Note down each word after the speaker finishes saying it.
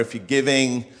If you're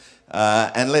giving,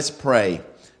 and let's pray.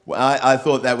 I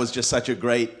thought that was just such a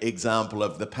great example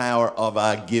of the power of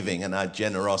our giving and our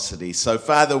generosity. So,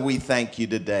 Father, we thank you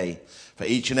today for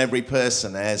each and every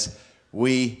person as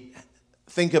we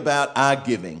think about our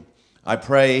giving. I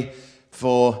pray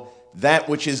for that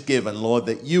which is given, Lord,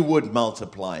 that you would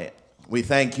multiply it. We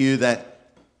thank you that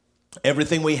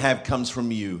everything we have comes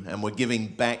from you, and we're giving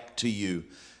back to you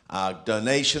our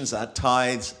donations, our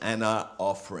tithes, and our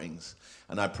offerings.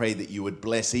 And I pray that you would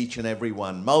bless each and every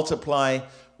one, multiply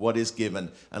what is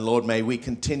given. And Lord, may we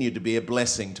continue to be a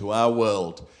blessing to our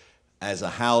world as a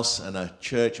house and a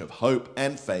church of hope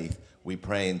and faith. We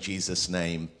pray in Jesus'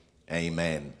 name,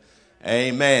 amen.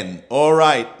 Amen. All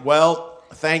right, well,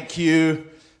 thank you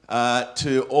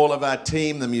to all of our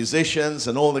team, the musicians,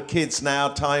 and all the kids now.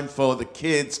 Time for the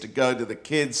kids to go to the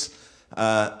kids'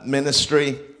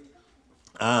 ministry.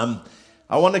 I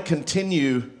want to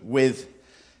continue with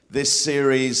this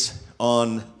series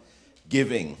on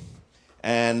giving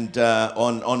and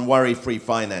on worry-free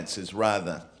finances,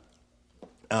 rather.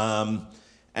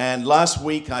 And last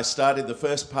week I started the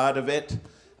first part of it,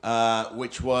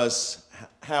 which was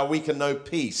how we can know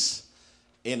peace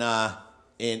in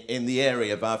the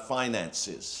area of our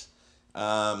finances.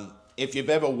 If you've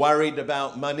ever worried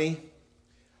about money,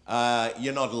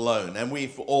 you're not alone. And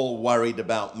we've all worried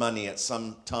about money at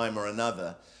some time or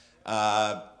another.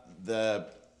 The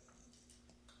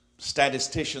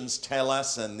statisticians tell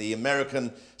us, and the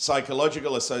American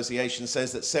Psychological Association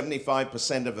says that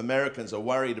 75% of Americans are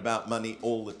worried about money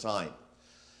all the time.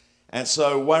 And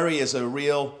so worry is a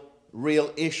real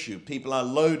issue. People are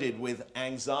loaded with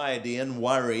anxiety and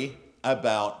worry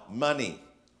about money.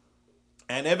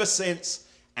 And ever since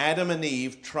Adam and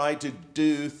Eve tried to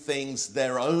do things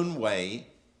their own way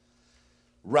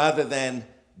rather than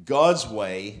God's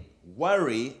way,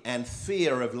 worry and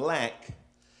fear of lack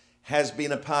has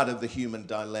been a part of the human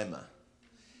dilemma.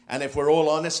 And if we're all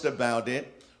honest about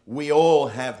it, we all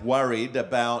have worried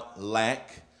about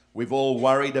lack. We've all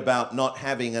worried about not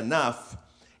having enough.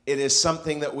 It is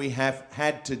something that we have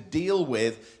had to deal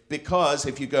with because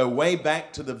if you go way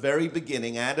back to the very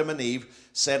beginning, Adam and Eve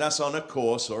set us on a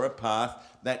course or a path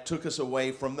that took us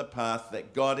away from the path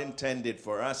that God intended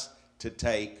for us to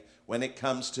take when it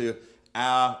comes to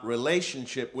our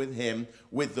relationship with Him,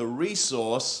 with the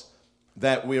resource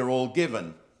that we're all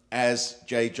given. As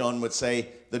J. John would say,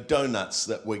 the donuts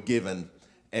that we're given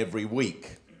every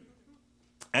week.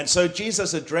 And so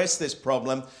Jesus addressed this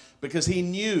problem because he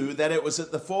knew that it was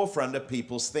at the forefront of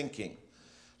people's thinking.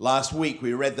 Last week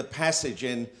we read the passage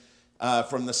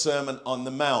from the Sermon on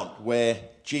the Mount where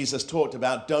Jesus talked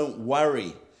about don't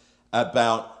worry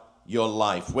about your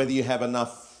life, whether you have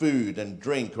enough food and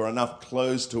drink or enough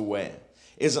clothes to wear.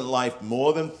 Isn't life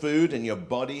more than food and your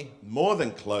body more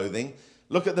than clothing?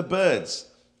 Look at the birds.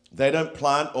 They don't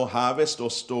plant or harvest or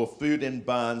store food in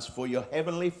barns, for your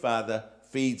heavenly Father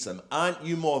feeds them. Aren't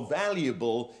you more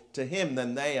valuable to Him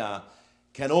than they are?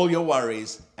 Can all your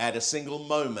worries add a single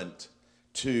moment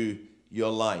to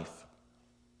your life?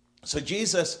 So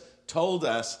Jesus told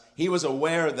us he was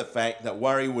aware of the fact that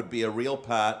worry would be a real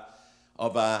part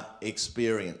of our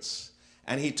experience.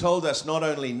 And he told us not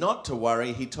only not to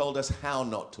worry, he told us how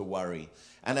not to worry.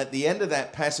 And at the end of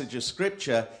that passage of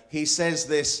Scripture, he says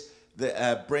this,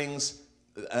 that brings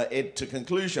it to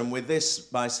conclusion with this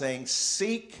by saying,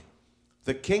 seek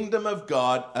the kingdom of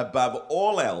God above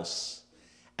all else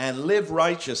and live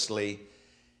righteously,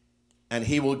 and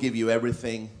he will give you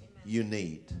everything you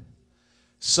need.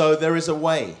 So there is a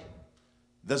way.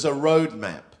 There's a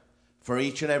roadmap for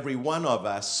each and every one of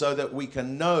us so that we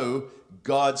can know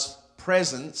God's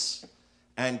presence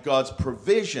and God's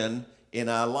provision in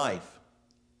our life.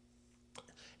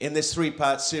 In this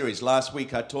three-part series, last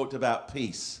week I talked about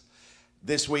peace.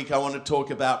 This week I want to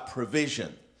talk about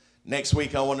provision. Next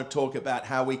week I want to talk about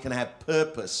how we can have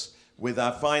purpose with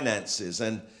our finances.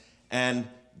 And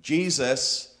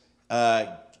Jesus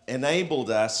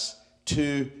enabled us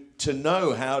to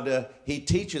know he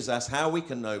teaches us how we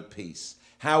can know peace,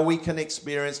 how we can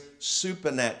experience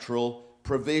supernatural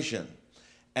provision,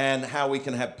 and how we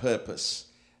can have purpose.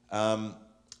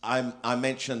 I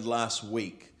mentioned last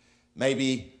week,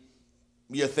 maybe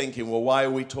you're thinking, well, why are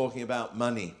we talking about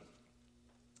money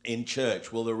in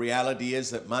church? Well, the reality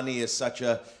is that money is such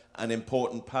an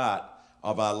important part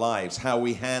of our lives, how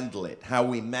we handle it, how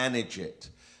we manage it,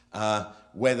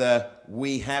 whether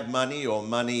we have money or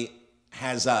money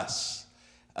has us,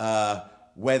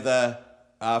 whether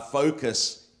our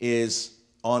focus is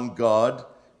on God,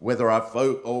 whether our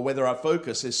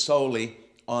focus is solely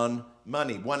on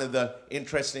money. One of the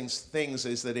interesting things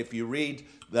is that if you read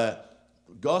the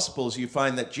Gospels, you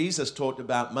find that Jesus talked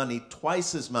about money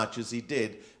twice as much as he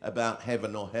did about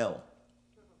heaven or hell.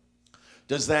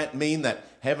 Does that mean that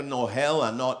heaven or hell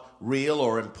are not real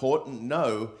or important?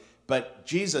 No, but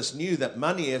Jesus knew that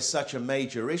money is such a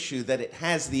major issue that it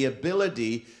has the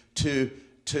ability to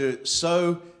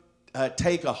so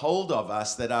take a hold of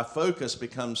us that our focus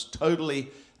becomes totally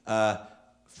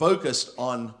focused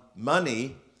on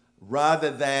money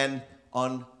rather than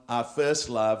on our first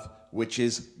love, which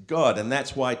is God. And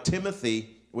that's why Timothy,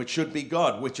 which should be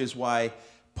God, which is why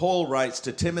Paul writes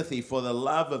to Timothy, for the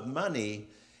love of money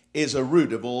is a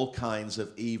root of all kinds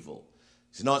of evil.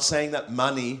 He's not saying that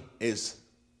money is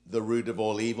the root of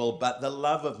all evil, but the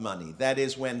love of money. That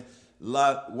is when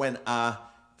our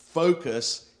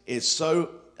focus is so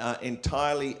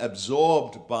entirely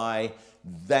absorbed by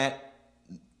that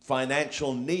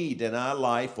financial need in our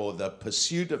life or the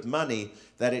pursuit of money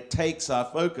that it takes our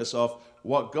focus off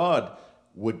what God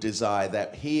would desire,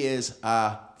 that he is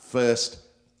our first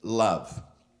love.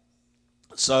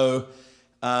 So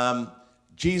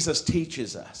Jesus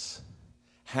teaches us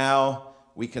how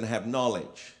we can have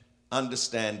knowledge,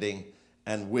 understanding,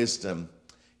 and wisdom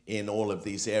in all of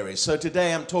these areas. So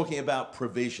today I'm talking about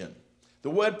provision. The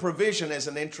word provision is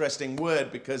an interesting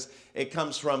word because it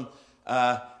comes from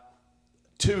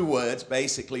two words,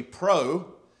 basically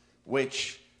pro,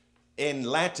 which in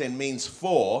Latin means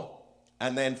for,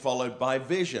 and then followed by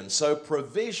vision. So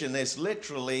provision is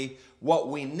literally what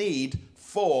we need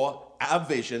for our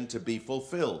vision to be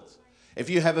fulfilled. If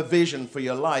you have a vision for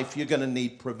your life, you're going to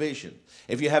need provision.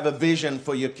 If you have a vision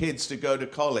for your kids to go to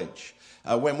college.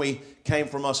 When we came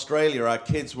from Australia, our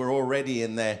kids were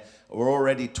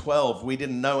already 12. We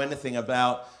didn't know anything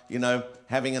about,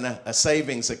 having a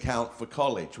savings account for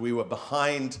college. We were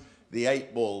behind the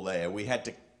 8 ball there. We had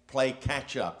to play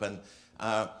catch up and,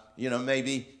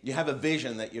 maybe you have a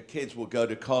vision that your kids will go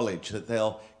to college, that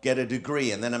they'll get a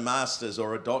degree and then a master's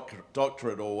or a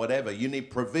doctorate or whatever. You need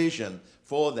provision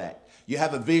for that. You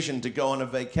have a vision to go on a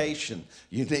vacation.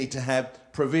 You need to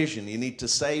have provision. You need to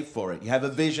save for it. You have a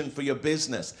vision for your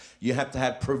business. You have to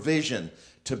have provision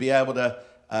to be able to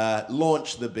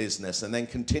launch the business and then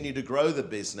continue to grow the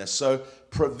business. So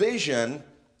provision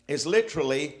is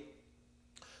literally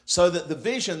so that the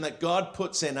vision that God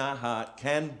puts in our heart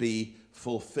can be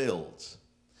fulfilled.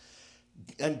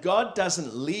 And God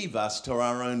doesn't leave us to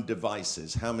our own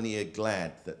devices. How many are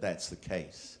glad that that's the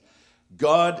case?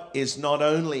 God is not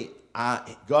only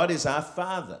God is our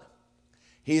Father.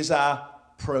 He is our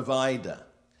provider.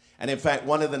 And in fact,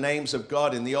 one of the names of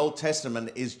God in the Old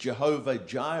Testament is Jehovah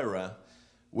Jireh,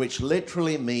 which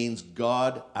literally means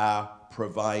God our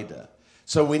provider.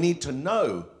 So we need to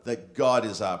know that God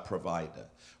is our provider.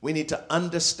 We need to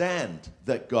understand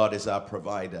that God is our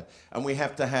provider. And we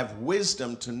have to have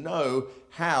wisdom to know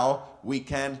how we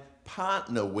can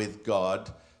partner with God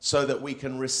so that we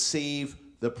can receive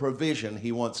the provision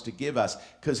he wants to give us.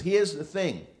 Because here's the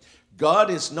thing. God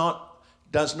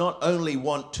does not only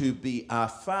want to be our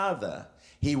Father,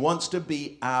 he wants to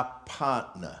be our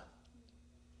partner.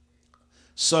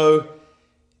 So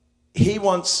he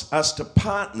wants us to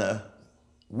partner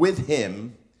with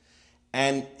him,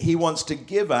 and he wants to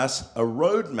give us a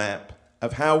roadmap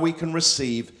of how we can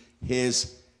receive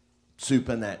his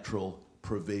supernatural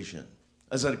provision.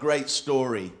 There's a great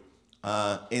story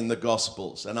in the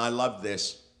Gospels, and I love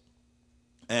this.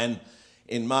 And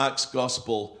in Mark's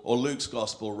Gospel, or Luke's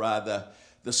Gospel rather,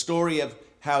 the story of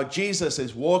how Jesus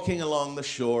is walking along the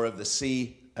shore of the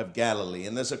Sea of Galilee,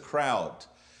 and there's a crowd.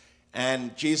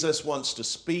 And Jesus wants to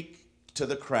speak to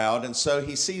the crowd, and so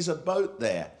he sees a boat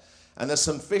there. And there's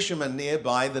some fishermen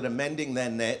nearby that are mending their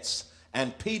nets,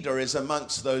 and Peter is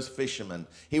amongst those fishermen.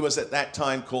 He was at that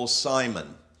time called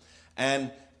Simon.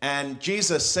 And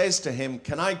Jesus says to him,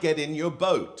 "Can I get in your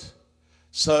boat?"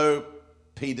 So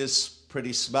Peter's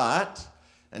pretty smart,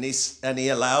 and he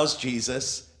allows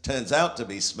Jesus, turns out to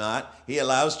be smart, he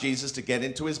allows Jesus to get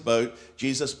into his boat.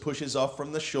 Jesus pushes off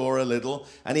from the shore a little,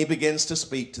 and he begins to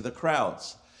speak to the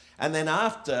crowds. And then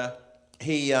after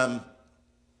he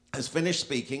has finished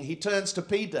speaking, he turns to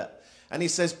Peter, and he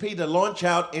says, "Peter, launch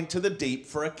out into the deep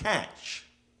for a catch."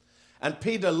 And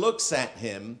Peter looks at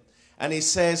him, and he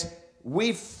says,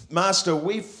 "Master,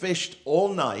 we've fished all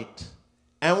night,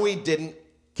 and we didn't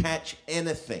catch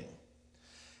anything."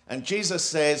 And Jesus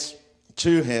says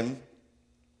to him,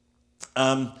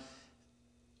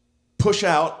 "Push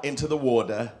out into the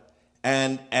water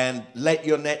and let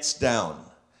your nets down."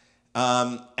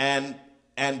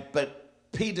 But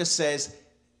Peter says,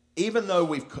 "Even though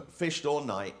we've fished all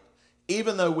night,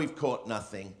 even though we've caught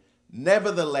nothing,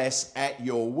 nevertheless at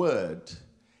your word,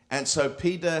 And so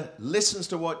Peter listens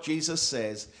to what Jesus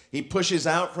says. He pushes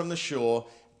out from the shore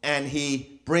and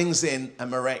he brings in a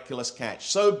miraculous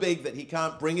catch. So big that he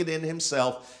can't bring it in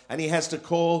himself, and he has to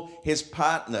call his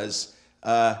partners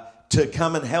to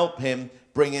come and help him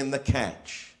bring in the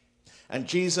catch. And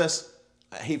Jesus,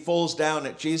 he falls down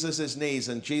at Jesus' knees,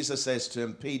 and Jesus says to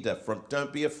him, Peter,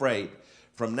 don't be afraid.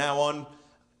 From now on,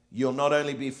 you'll not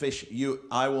only be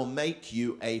I will make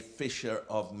you a fisher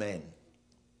of men.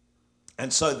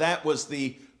 And so that was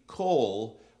the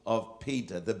call of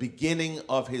Peter. The beginning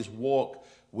of his walk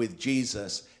with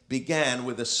Jesus began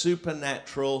with a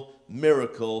supernatural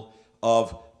miracle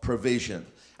of provision.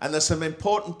 And there's some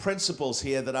important principles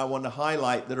here that I want to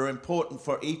highlight that are important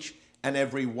for each and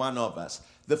every one of us.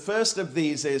 The first of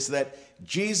these is that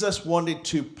Jesus wanted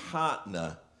to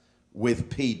partner with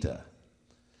Peter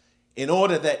in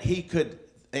order that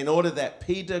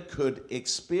Peter could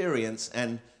experience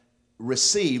and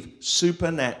receive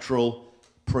supernatural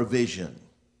provision.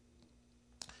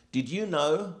 Did you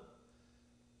know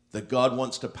that God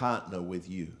wants to partner with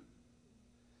you?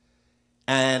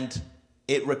 And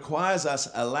it requires us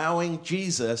allowing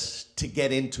Jesus to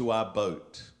get into our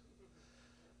boat.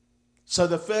 So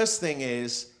the first thing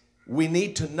is we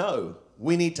need to know,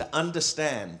 we need to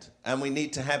understand, and we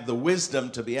need to have the wisdom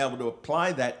to be able to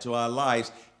apply that to our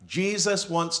lives. Jesus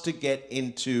wants to get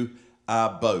into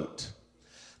our boat.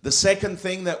 The second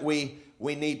thing that we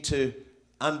need to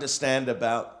understand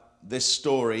about this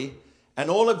story, and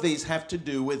all of these have to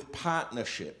do with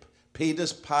partnership.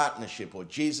 Peter's partnership, or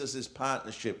Jesus'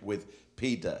 partnership with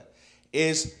Peter,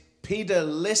 is Peter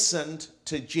listened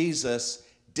to Jesus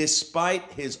despite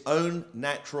his own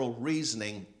natural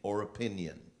reasoning or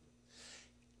opinion.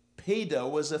 Peter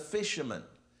was a fisherman.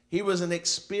 He was an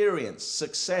experienced,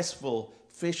 successful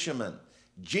fisherman.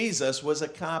 Jesus was a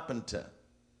carpenter.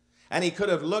 And he could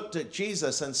have looked at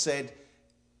Jesus and said,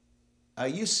 are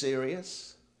you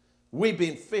serious? We've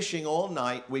been fishing all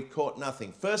night. We've caught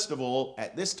nothing. First of all,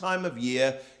 at this time of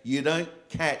year, you don't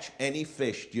catch any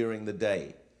fish during the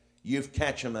day. You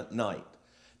catch them at night.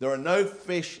 There are no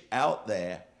fish out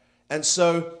there. And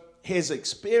so his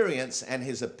experience and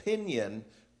his opinion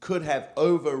could have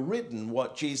overridden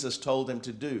what Jesus told him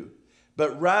to do.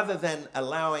 But rather than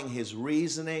allowing his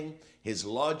reasoning, his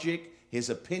logic, his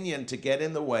opinion to get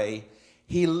in the way,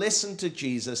 he listened to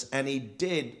Jesus and he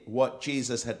did what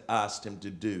Jesus had asked him to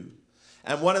do.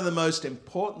 And one of the most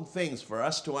important things for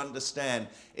us to understand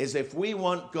is if we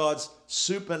want God's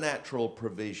supernatural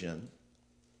provision,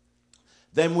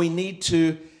 then we need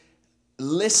to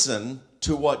listen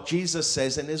to what Jesus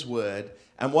says in his word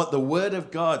and what the word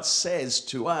of God says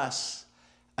to us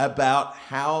about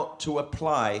how to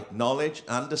apply knowledge,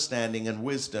 understanding, and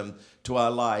wisdom to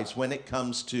our lives when it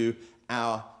comes to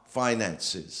our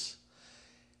finances.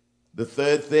 The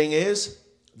third thing is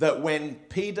that when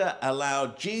Peter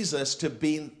allowed Jesus to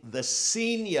be the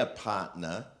senior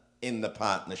partner in the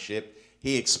partnership,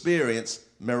 he experienced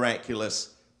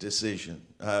miraculous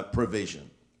provision.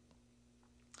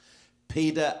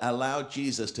 Peter allowed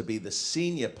Jesus to be the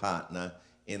senior partner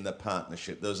in the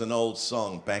partnership. There was an old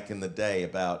song back in the day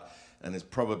about, and it's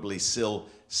probably still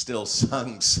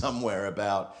sung somewhere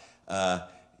about,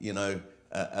 about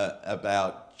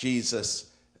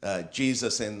Jesus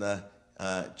in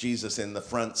the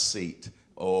front seat,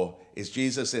 or is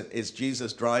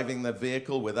Jesus driving the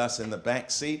vehicle with us in the back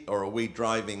seat, or are we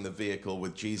driving the vehicle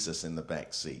with Jesus in the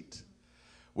back seat?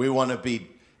 We want to be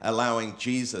allowing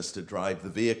Jesus to drive the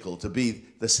vehicle, to be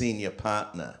the senior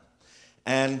partner.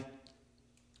 And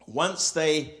once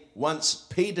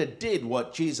Peter did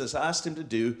what Jesus asked him to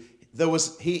do,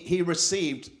 he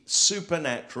received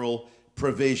supernatural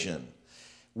provision.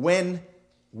 When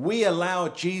we allow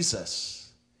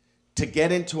Jesus to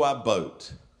get into our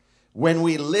boat, when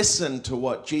we listen to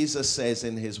what Jesus says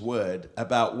in his word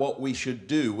about what we should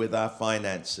do with our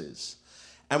finances,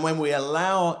 and when we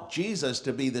allow Jesus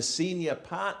to be the senior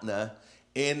partner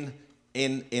in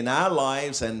our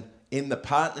lives and in the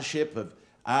partnership of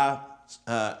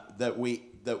that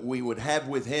we would have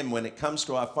with him when it comes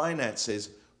to our finances,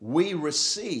 we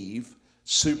receive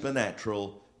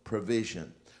supernatural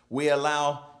provision. We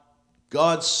allow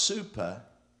God's super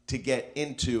to get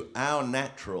into our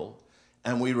natural,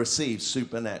 and we receive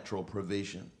supernatural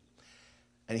provision.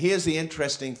 And here's the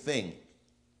interesting thing.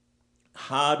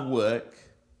 Hard work.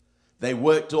 They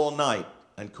worked all night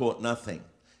and caught nothing.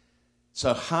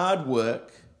 So hard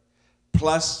work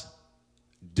plus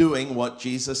doing what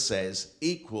Jesus says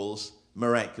equals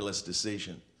miraculous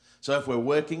decision. So if we're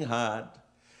working hard,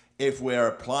 if we're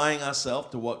applying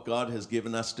ourselves to what God has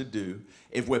given us to do,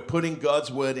 if we're putting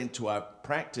God's word into our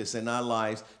practice in our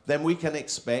lives, then we can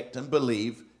expect and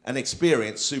believe and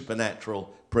experience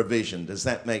supernatural provision. Does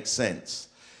that make sense?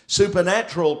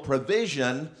 Supernatural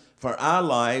provision for our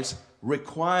lives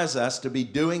requires us to be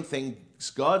doing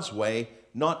things God's way,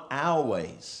 not our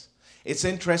ways. It's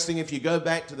interesting, if you go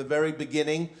back to the very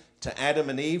beginning, to Adam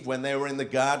and Eve when they were in the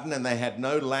garden and they had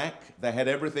no lack, they had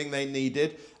everything they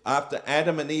needed. After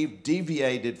Adam and Eve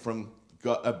deviated from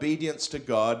obedience to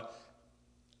God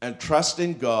and trust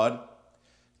in God,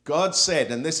 God said,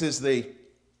 and this is the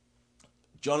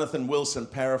Jonathan Wilson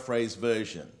paraphrase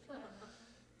version,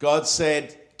 God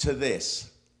said to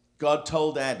this, God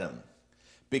told Adam,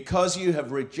 because you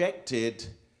have rejected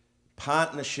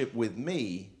partnership with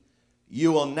me,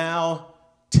 you will now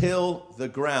till the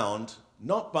ground,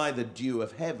 not by the dew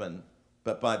of heaven,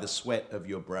 but by the sweat of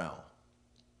your brow.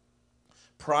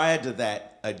 Prior to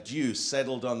that, a dew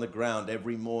settled on the ground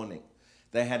every morning.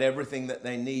 They had everything that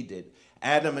they needed.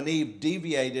 Adam and Eve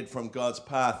deviated from God's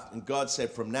path, and God said,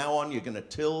 from now on, you're going to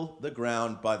till the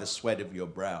ground by the sweat of your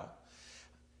brow.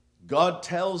 God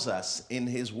tells us in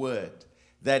his word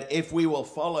that if we will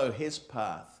follow his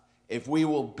path, if we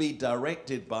will be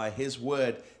directed by his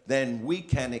word, then we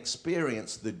can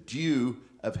experience the dew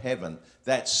of heaven,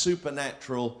 that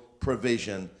supernatural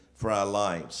provision for our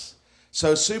lives.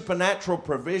 So supernatural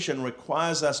provision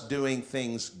requires us doing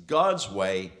things God's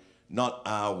way, not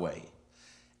our way.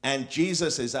 And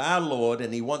Jesus is our Lord,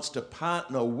 and he wants to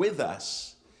partner with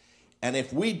us. And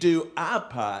if we do our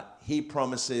part, he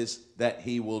promises that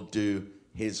he will do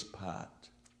his part.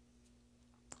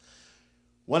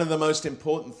 One of the most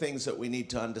important things that we need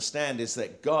to understand is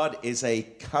that God is a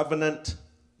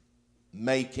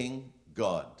covenant-making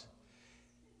God.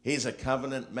 He's a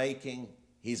covenant-making,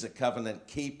 he's a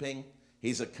covenant-keeping,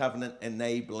 he's a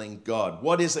covenant-enabling God.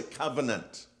 What is a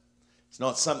covenant? It's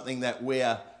not something that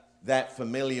we're that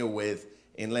familiar with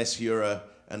unless you're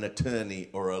an attorney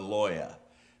or a lawyer.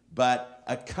 But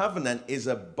a covenant is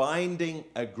a binding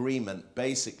agreement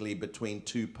basically between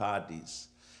two parties.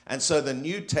 And so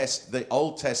the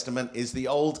Old Testament is the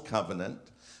Old Covenant.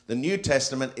 The New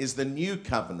Testament is the New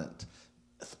Covenant,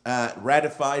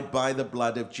 ratified by the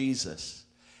blood of Jesus.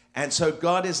 And so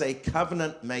God is a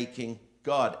covenant-making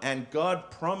God. And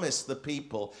God promised the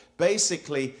people,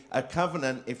 basically a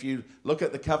covenant, if you look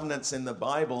at the covenants in the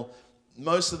Bible,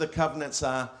 most of the covenants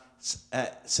are,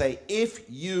 say, if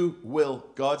you will,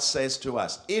 God says to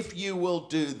us, if you will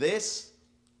do this,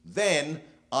 then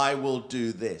I will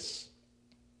do this.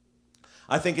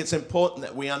 I think it's important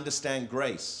that we understand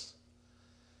grace.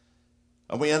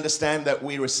 And we understand that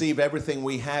we receive everything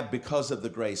we have because of the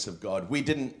grace of God. We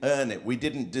didn't earn it. We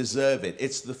didn't deserve it.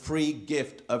 It's the free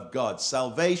gift of God.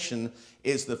 Salvation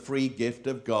is the free gift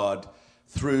of God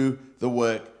through the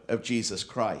work of Jesus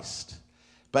Christ.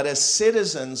 But as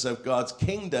citizens of God's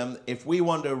kingdom, if we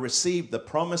want to receive the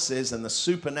promises and the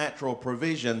supernatural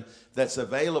provision that's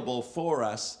available for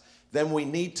us, then we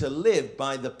need to live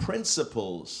by the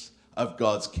principles of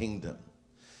God's kingdom.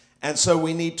 And so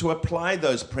we need to apply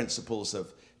those principles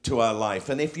to our life.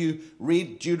 And if you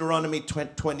read Deuteronomy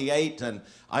 28, and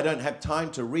I don't have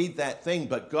time to read that thing,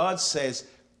 but God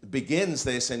begins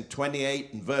this in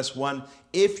 28 and verse 1,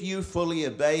 if you fully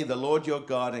obey the Lord your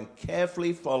God and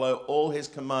carefully follow all his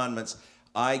commandments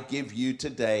I give you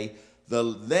today,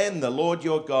 then the Lord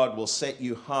your God will set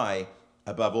you high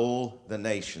above all the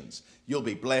nations. You'll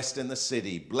be blessed in the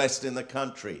city, blessed in the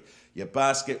country. Your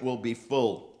basket will be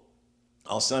full.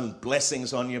 I'll send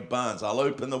blessings on your barns. I'll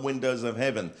open the windows of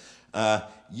heaven.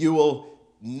 You will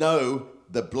know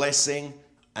the blessing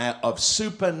of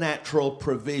supernatural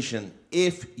provision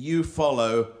if you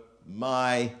follow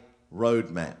my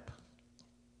roadmap.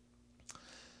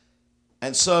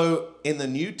 And so in the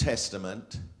New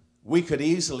Testament, we could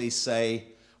easily say,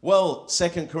 well,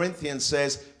 2 Corinthians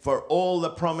says, for all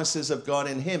the promises of God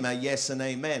in him are yes and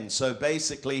amen. So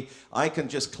basically, I can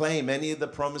just claim any of the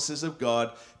promises of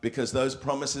God because those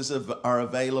promises are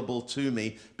available to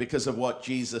me because of what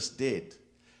Jesus did.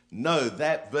 No,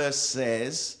 that verse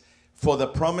says, for the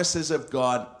promises of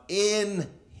God in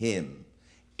him,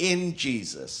 in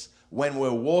Jesus, when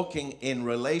we're walking in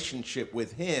relationship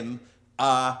with him,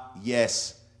 are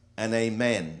yes and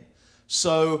amen.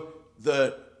 So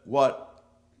what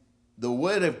the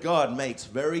Word of God makes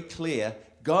very clear,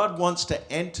 God wants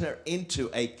to enter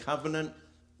into a covenant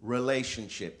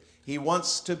relationship. He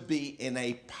wants to be in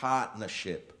a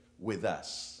partnership with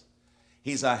us.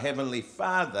 He's our Heavenly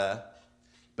Father,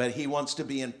 but he wants to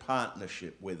be in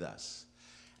partnership with us.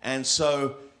 And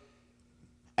so,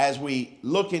 as we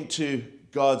look into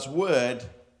God's Word,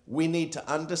 we need to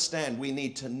understand, we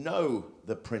need to know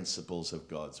the principles of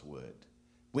God's Word.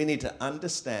 We need to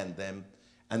understand them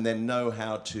and then know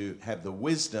how to have the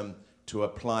wisdom to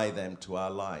apply them to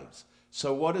our lives.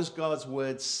 So what does God's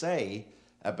word say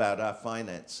about our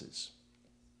finances?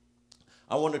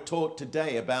 I want to talk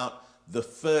today about the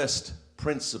first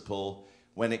principle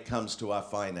when it comes to our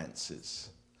finances.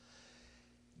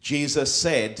 Jesus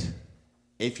said,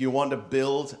 if you want to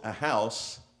build a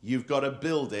house, you've got to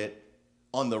build it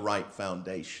on the right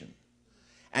foundation.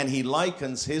 And he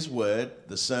likens his word,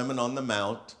 the Sermon on the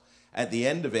Mount, at the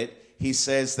end of it, he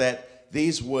says that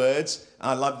these words,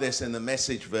 I love this in the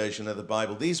Message version of the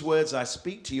Bible, these words I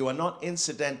speak to you are not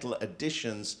incidental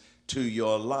additions to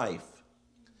your life.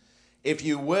 If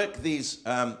you work these,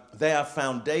 they are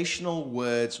foundational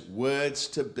words, words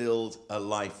to build a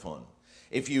life on.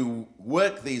 If you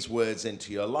work these words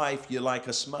into your life, you're like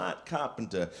a smart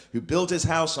carpenter who built his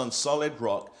house on solid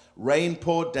rock. Rain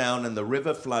poured down and the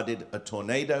river flooded, a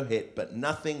tornado hit, but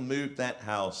nothing moved that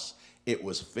house. It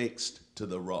was fixed to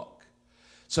the rock.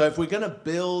 So if we're going to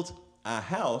build a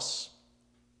house,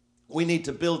 we need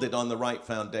to build it on the right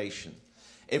foundation.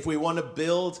 If we want to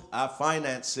build our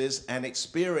finances and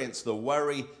experience the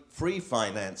worry-free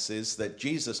finances that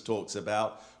Jesus talks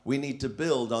about, we need to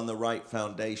build on the right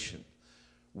foundation.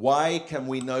 Why can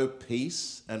we know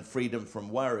peace and freedom from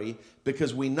worry?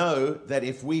 Because we know that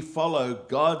if we follow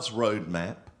God's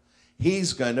roadmap,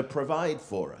 He's going to provide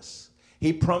for us.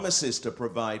 He promises to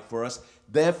provide for us.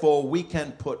 Therefore, we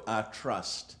can put our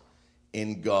trust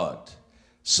in God.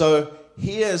 So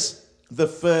here's the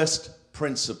first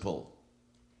principle.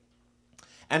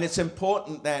 And it's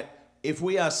important that if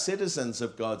we are citizens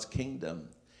of God's kingdom,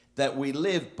 that we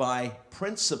live by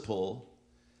principle,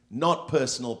 not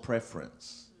personal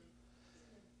preference.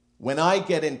 When I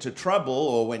get into trouble,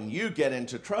 or when you get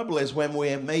into trouble, is when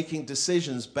we're making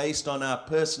decisions based on our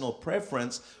personal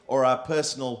preference or our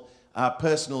personal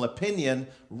opinion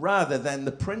rather than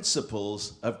the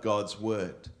principles of God's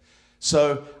word.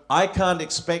 So I can't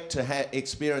expect to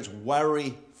experience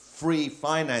worry-free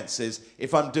finances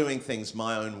if I'm doing things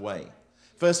my own way.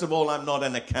 First of all, I'm not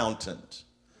an accountant.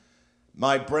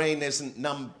 My brain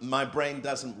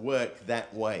doesn't work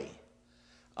that way.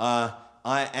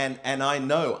 I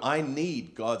know I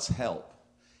need God's help.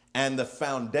 And the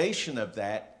foundation of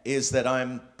that is that I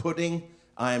am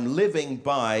living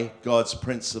by God's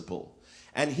principle.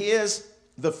 And here's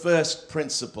the first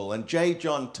principle. And J.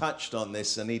 John touched on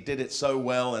this, and he did it so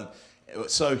well and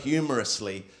so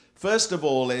humorously. First of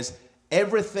all is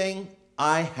everything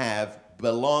I have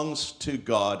belongs to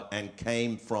God and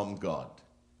came from God.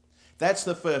 That's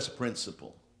the first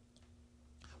principle.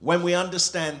 When we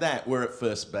understand that, we're at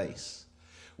first base.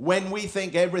 When we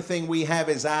think everything we have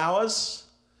is ours,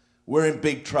 we're in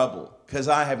big trouble. Because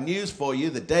I have news for you,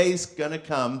 the day's going to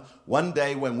come one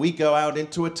day when we go out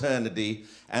into eternity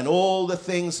and all the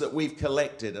things that we've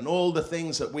collected and all the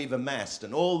things that we've amassed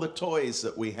and all the toys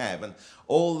that we have and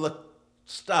all the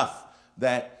stuff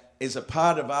that is a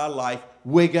part of our life,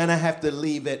 we're going to have to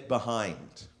leave it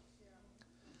behind.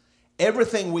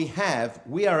 Everything we have,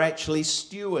 we are actually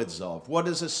stewards of. What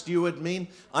does a steward mean?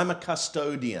 I'm a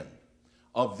custodian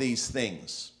of these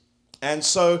things. And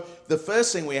so the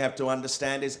first thing we have to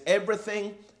understand is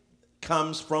everything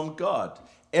comes from God.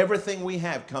 Everything we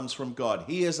have comes from God.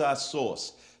 He is our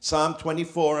source. Psalm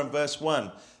 24 and verse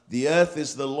 1, the earth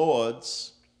is the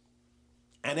Lord's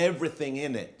and everything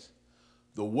in it,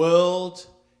 the world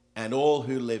and all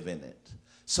who live in it.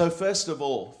 So first of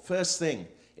all, first thing,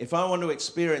 if I want to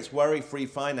experience worry-free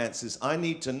finances, I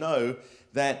need to know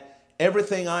that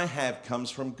everything I have comes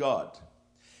from God.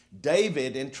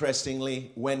 David,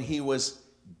 interestingly, when he was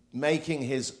making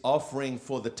his offering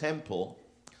for the temple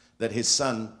that his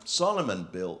son Solomon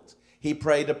built, he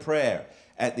prayed a prayer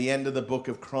at the end of the book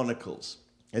of Chronicles.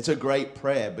 It's a great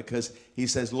prayer because he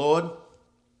says, Lord,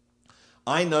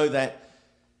 I know that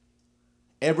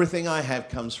everything I have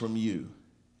comes from you.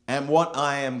 And what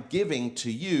I am giving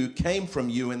to you came from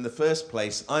you in the first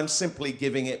place. I'm simply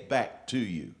giving it back to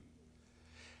you.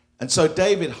 And so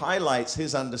David highlights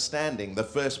his understanding. The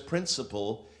first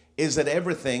principle is that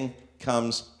everything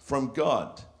comes from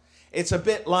God. It's a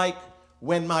bit like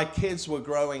when my kids were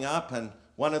growing up, and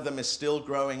one of them is still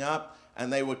growing up,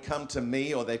 and they would come to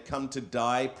me, or they'd come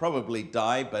to probably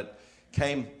die, but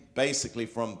came basically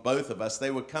from both of us. They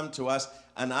would come to us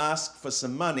and ask for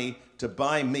some money to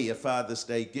buy me a Father's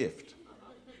Day gift.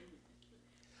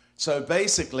 So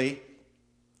basically,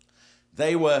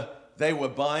 they were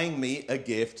buying me a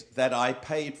gift that I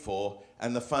paid for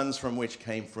and the funds from which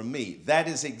came from me. That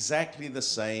is exactly the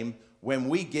same when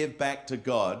we give back to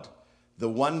God the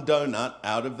one donut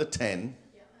out of the 10.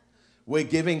 We're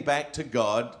giving back to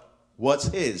God what's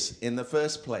His in the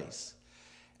first place.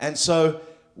 And so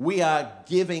we are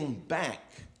giving back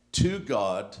to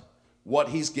God what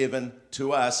he's given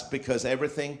to us, because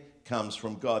everything comes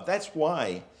from God. That's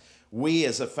why we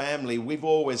as a family, we've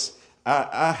always,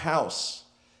 our house,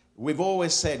 we've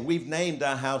always said, we've named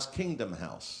our house Kingdom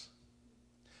House.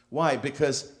 Why?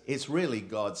 Because it's really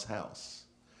God's house.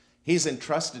 He's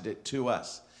entrusted it to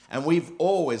us. And we've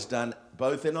always done,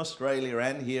 both in Australia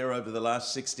and here over the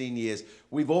last 16 years,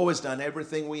 we've always done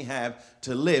everything we have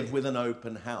to live with an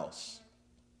open house.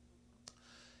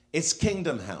 It's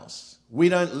Kingdom House. We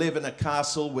don't live in a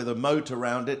castle with a moat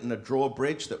around it and a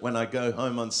drawbridge that when I go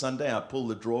home on Sunday, I pull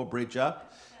the drawbridge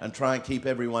up and try and keep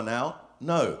everyone out.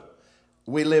 No.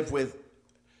 We live with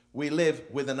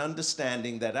an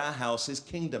understanding that our house is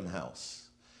Kingdom House.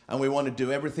 And we want to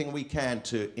do everything we can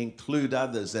to include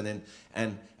others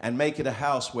and make it a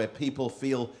house where people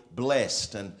feel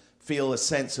blessed and feel a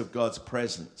sense of God's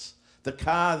presence. The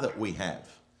car that we have,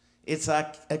 it's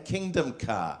a kingdom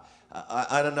car.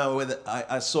 I don't know whether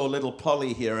I saw little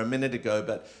Polly here a minute ago,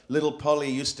 but little Polly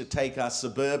used to take our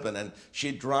Suburban and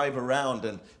she'd drive around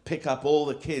and pick up all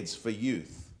the kids for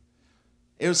youth.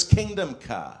 It was kingdom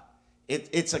car.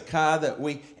 It's a car that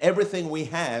everything we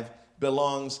have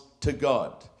belongs to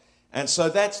God. And so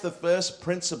that's the first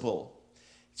principle.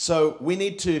 So we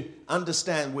need to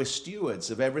understand we're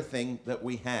stewards of everything that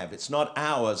we have. It's not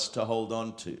ours to hold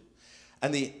on to.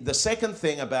 And the second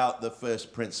thing about the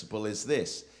first principle is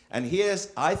this. And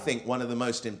here's, I think, one of the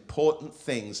most important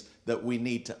things that we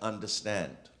need to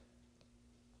understand.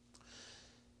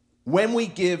 When we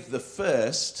give the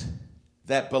first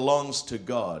that belongs to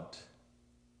God,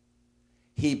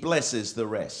 He blesses the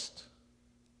rest.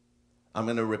 I'm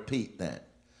going to repeat that.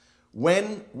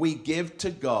 When we give to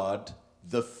God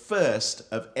the first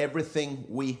of everything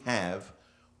we have,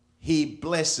 He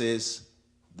blesses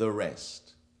the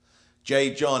rest.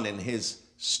 J. John, in his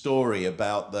story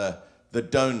about the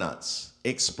donuts,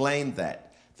 explained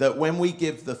that when we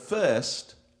give the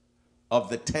first of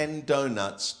the 10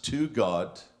 donuts to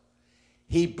God,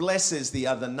 He blesses the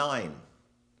other 9.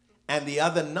 And the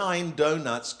other 9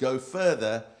 donuts go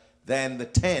further than the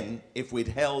 10 if we'd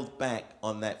held back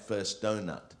on that first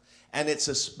donut. And it's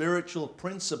a spiritual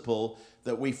principle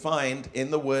that we find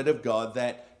in the Word of God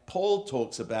that Paul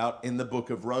talks about in the book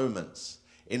of Romans.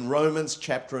 In Romans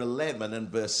chapter 11 and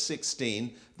verse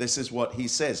 16, this is what he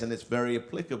says, and it's very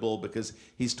applicable because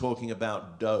he's talking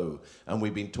about dough, and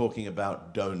we've been talking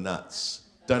about donuts.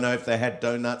 Don't know if they had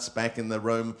donuts back in the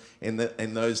Rome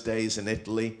in those days in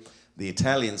Italy. The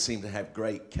Italians seem to have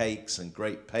great cakes and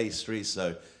great pastries,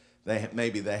 so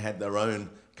maybe they had their own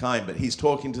kind. But he's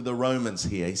talking to the Romans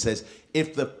here. He says,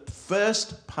 if the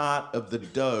first part of the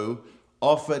dough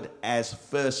offered as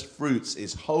first fruits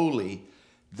is holy,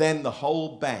 then the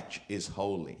whole batch is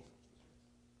holy.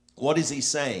 What is he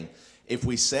saying? If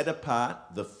we set apart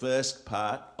the first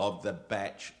part of the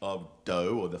batch of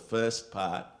dough, or the first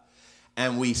part,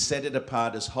 and we set it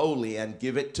apart as holy and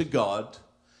give it to God,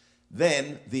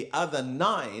 then the other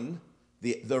 9,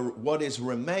 what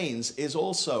remains is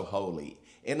also holy.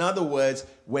 In other words,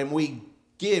 when we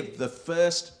give the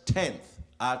first tenth,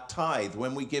 our tithe,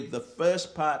 when we give the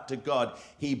first part to God,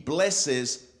 He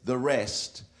blesses the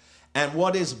rest. And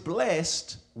what is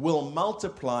blessed will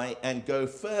multiply and go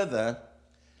further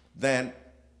than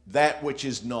that which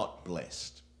is not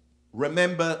blessed.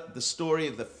 Remember the story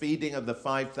of the feeding of the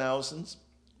 5,000s?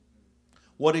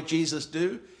 What did Jesus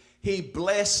do? He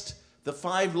blessed the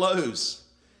 5 loaves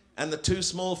and the 2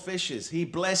 small fishes. He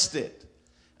blessed it.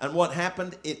 And what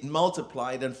happened? It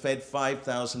multiplied and fed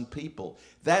 5,000 people.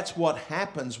 That's what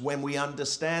happens when we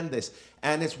understand this.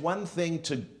 And it's one thing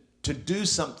to do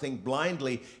something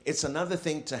blindly. It's another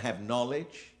thing to have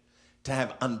knowledge, to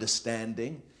have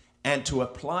understanding, and to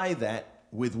apply that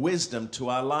with wisdom to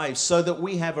our lives so that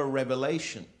we have a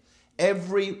revelation.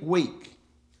 Every week,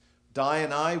 Di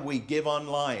and I, we give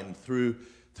online through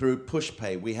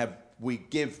PushPay. We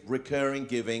give recurring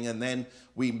giving, and then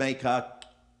we make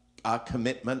our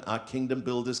commitment, our Kingdom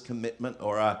Builders commitment,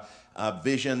 or our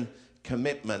vision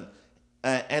commitment.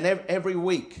 And every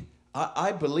week,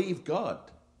 I believe God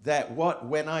that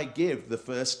when I give the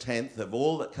first tenth of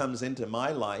all that comes into my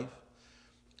life,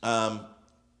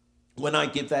 when I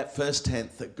give that first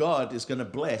tenth, that God is going to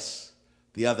bless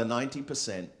the other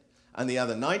 90%, and the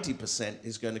other 90%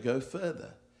 is going to go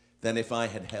further than if I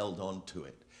had held on to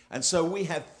it. And so we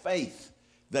have faith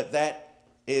that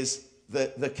is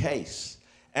the case.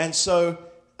 And so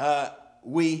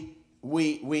we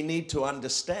need to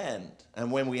understand,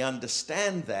 and when we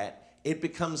understand that, it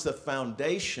becomes the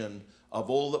foundation of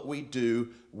all that we do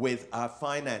with our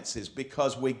finances,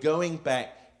 because we're going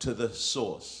back to the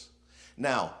source.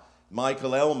 Now,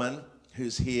 Michael Ellman,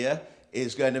 who's here,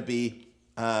 is going to be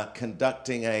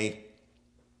conducting a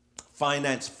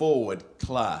Finance Forward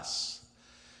class,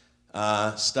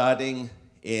 starting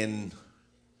in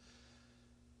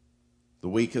the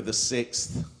week of the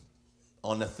 6th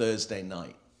on a Thursday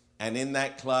night. And in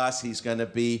that class, he's going to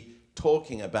be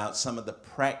talking about some of the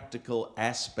practical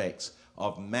aspects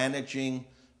of managing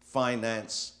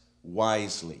finance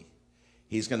wisely.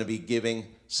 He's going to be giving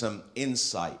some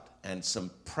insight and some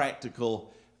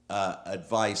practical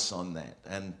advice on that.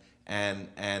 And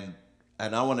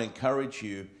I want to encourage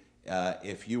you,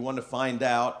 if you want to find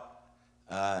out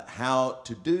how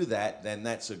to do that, then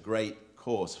that's a great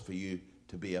course for you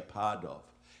to be a part of.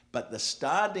 But the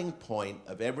starting point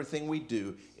of everything we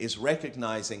do is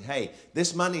recognizing, hey,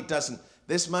 this money doesn't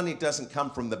come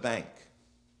from the bank.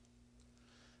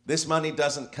 This money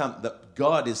doesn't come,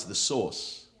 God is the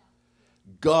source.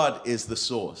 God is the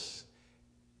source.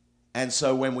 And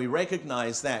so when we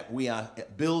recognize that, we are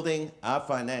building our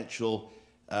financial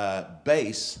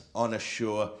base on a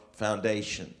sure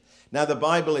foundation. Now, the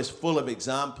Bible is full of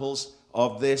examples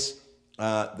of this.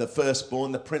 The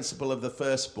firstborn, the principle of the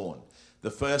firstborn.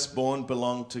 The firstborn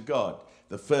belonged to God.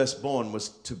 The firstborn was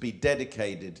to be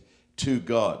dedicated to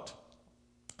God.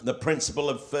 The principle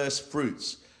of first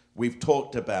fruits, we've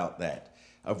talked about that,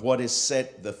 of what is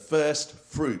set, the first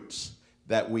fruits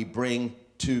that we bring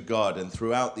to God. And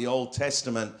throughout the Old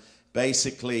Testament,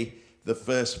 basically, the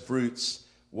first fruits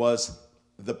was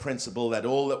the principle that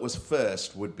all that was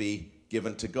first would be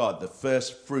given to God. The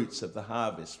first fruits of the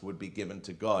harvest would be given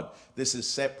to God. This is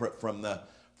separate from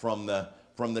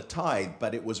the tithe,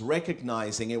 but it was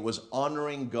recognizing, it was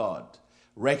honoring God,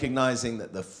 recognizing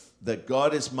that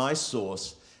God is my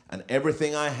source and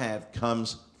everything I have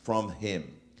comes from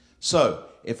him. So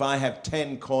if I have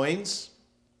 10 coins,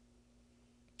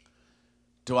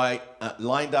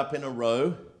 lined up in a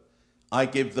row, I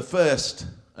give the first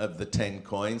of the 10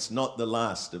 coins, not the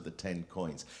last of the 10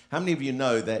 coins. How many of you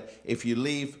know that if you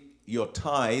leave your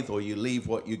tithe or you leave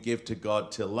what you give to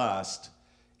God till last,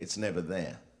 it's never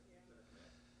there?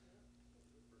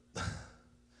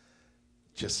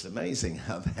 Just amazing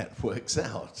how that works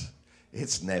out.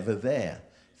 It's never there.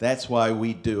 That's why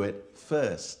we do it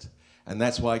first. And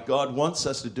that's why God wants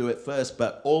us to do it first,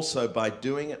 but also by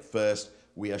doing it first,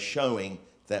 we are showing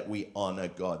that we honor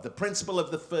God. The principle of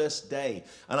the first day,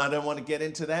 and I don't want to get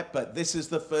into that, but this is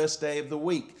the first day of the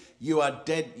week. You are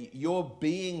dead. Your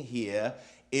being here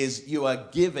is you are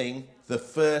giving the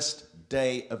first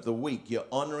day of the week. You're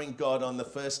honoring God on the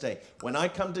first day. When I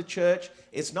come to church,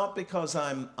 it's not because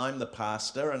I'm the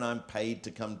pastor and I'm paid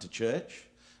to come to church.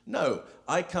 No,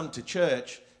 I come to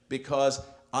church because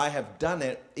I have done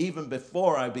it even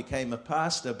before I became a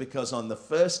pastor, because on the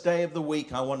first day of the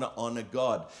week, I want to honor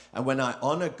God. And when I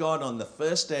honor God on the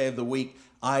first day of the week,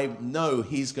 I know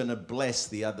he's going to bless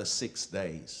the other 6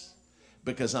 days,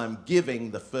 because I'm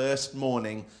giving the first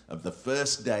morning of the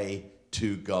first day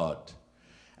to God.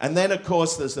 And then, of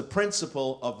course, there's the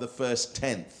principle of the first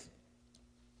tenth.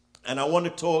 And I want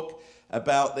to talk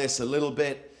about this a little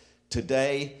bit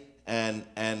today.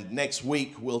 And next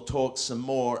week, we'll talk some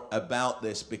more about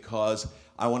this, because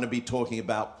I want to be talking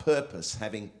about purpose,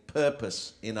 having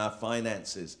purpose in our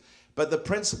finances. But the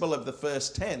principle of the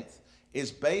first tenth is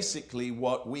basically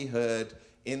what we heard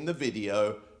in the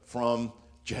video from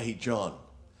J. John,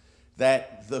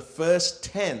 that the first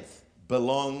tenth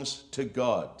belongs to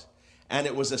God. And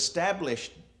it was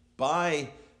established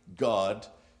by God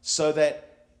so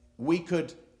that we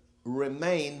could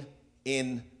remain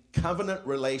in covenant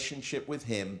relationship with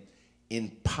him, in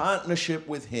partnership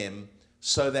with him,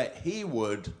 so that we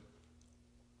would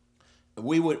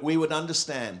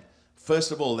understand,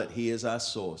 first of all, that he is our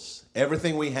source.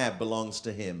 Everything we have belongs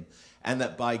to him. And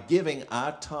that by giving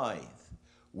our tithe,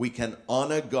 we can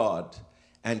honor God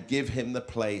and give him the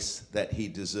place that he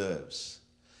deserves.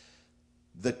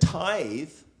 The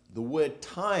tithe, the word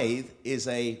tithe, is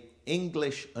an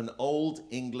old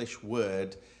English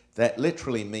word that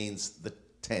literally means the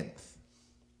tenth.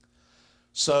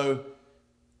 So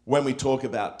when we talk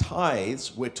about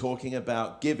tithes, we're talking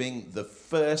about giving the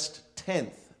first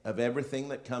tenth of everything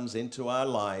that comes into our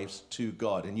lives to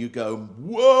God. And you go,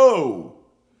 whoa,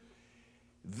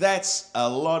 that's a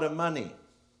lot of money.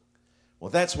 Well,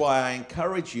 that's why I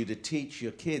encourage you to teach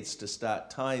your kids to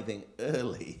start tithing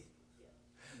early,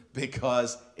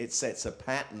 because it sets a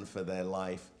pattern for their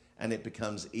life and it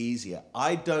becomes easier.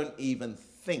 I don't even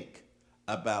think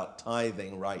about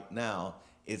tithing right now.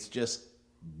 It's just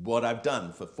what I've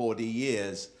done for 40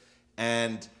 years,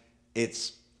 and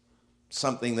it's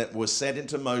something that was set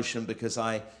into motion because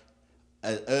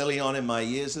early on in my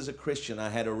years as a Christian, I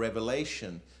had a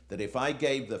revelation that if I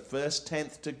gave the first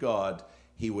tenth to God,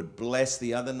 he would bless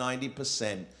the other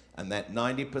 90%, and that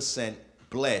 90%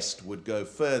 blessed would go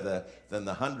further than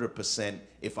the 100%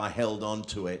 if I held on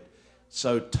to it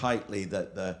so tightly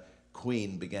that the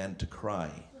queen began to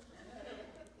cry.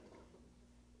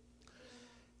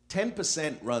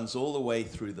 10% runs all the way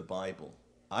through the Bible.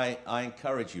 I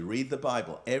encourage you, read the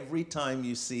Bible. Every time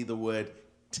you see the word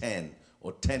 10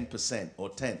 or 10% or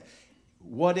 10,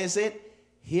 what is it?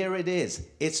 Here it is.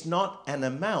 It's not an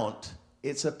amount,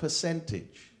 it's a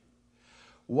percentage.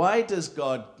 Why does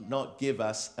God not give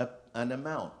us an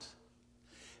amount?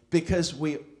 Because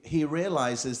he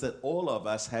realizes that all of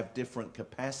us have different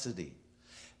capacity.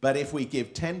 But if we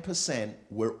give 10%,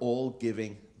 we're all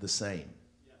giving the same.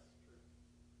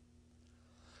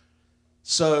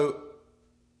 So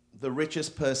the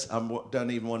richest person, I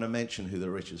don't even want to mention who the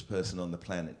richest person on the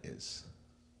planet is.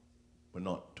 We're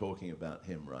not talking about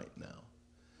him right now.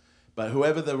 But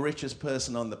whoever the richest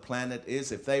person on the planet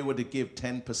is, if they were to give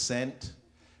 10%,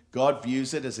 God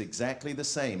views it as exactly the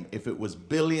same. If it was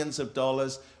billions of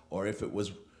dollars or if it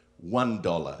was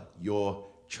 $1, your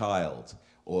child,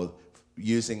 or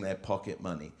using their pocket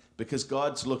money. Because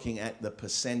God's looking at the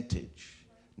percentage,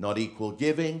 not equal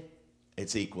giving,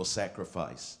 it's equal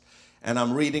sacrifice. And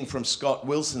I'm reading from Scott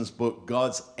Wilson's book,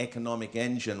 God's Economic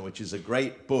Engine, which is a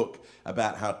great book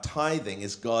about how tithing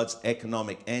is God's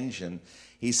economic engine.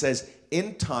 He says,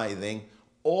 in tithing,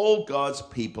 all God's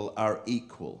people are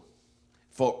equal,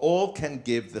 for all can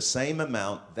give the same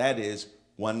amount, that is,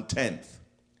 1/10.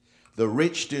 The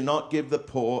rich do not give the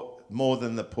poor more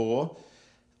than the poor.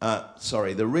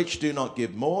 The rich do not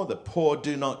give more, the poor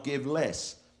do not give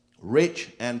less.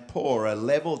 Rich and poor are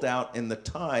leveled out in the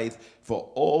tithe,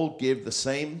 for all give the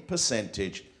same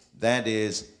percentage, that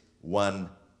is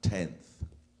 1/10.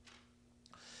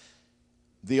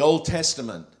 The Old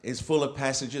Testament is full of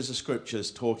passages of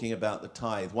scriptures talking about the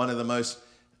tithe. One of the most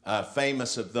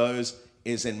famous of those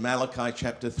is in Malachi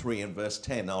chapter 3 and verse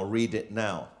 10. I'll read it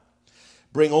now.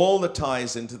 Bring all the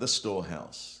tithes into the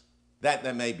storehouse, that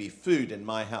there may be food in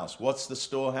my house. What's the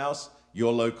storehouse?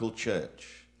 Your local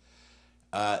church.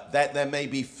 That there may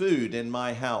be food in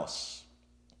my house.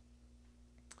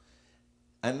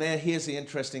 And here's the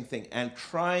interesting thing. And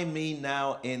try me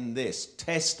now in this.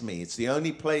 Test me. It's the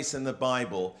only place in the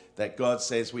Bible that God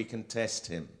says we can test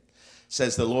him.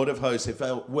 Says the Lord of hosts, if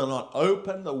I will not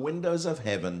open the windows of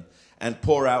heaven and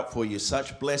pour out for you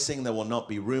such blessing, there will not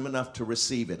be room enough to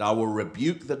receive it. I will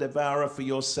rebuke the devourer for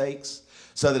your sakes,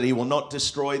 so that he will not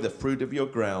destroy the fruit of your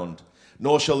ground.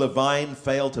 Nor shall the vine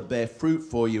fail to bear fruit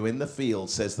for you in the field,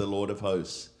 says the Lord of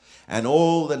hosts. And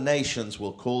all the nations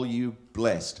will call you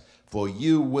blessed, for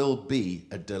you will be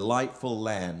a delightful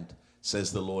land,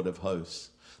 says the Lord of hosts.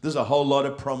 There's a whole lot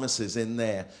of promises in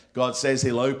there. God says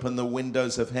he'll open the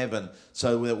windows of heaven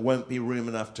so there won't be room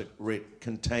enough to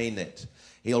contain it.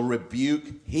 He will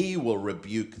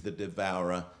rebuke the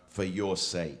devourer for your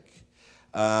sake.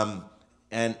 So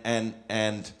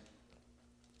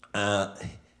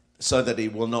that he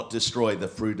will not destroy the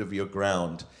fruit of your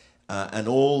ground. And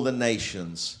all the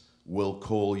nations will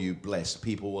call you blessed.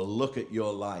 People will look at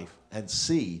your life and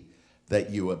see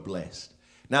that you are blessed.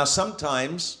 Now,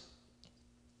 sometimes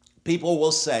people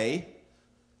will say,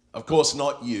 of course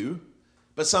not you,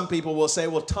 but some people will say,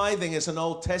 well, tithing is an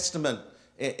Old Testament,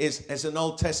 is an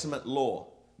Old Testament law.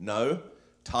 No,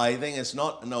 tithing is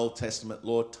not an Old Testament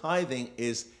law. Tithing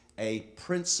is a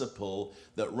principle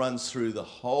that runs through the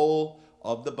whole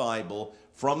of the Bible,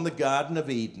 from the Garden of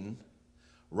Eden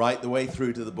right the way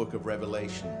through to the book of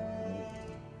Revelation.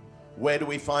 Where do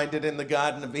we find it in the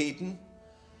Garden of Eden?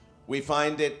 We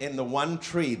find it in the one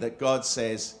tree that God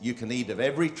says you can eat of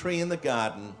every tree in the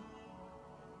garden,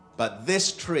 but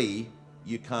this tree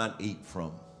you can't eat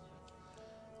from.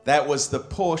 That was the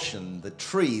portion, the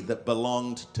tree that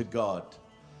belonged to God.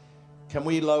 Can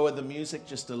we lower the music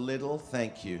just a little?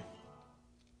 Thank you.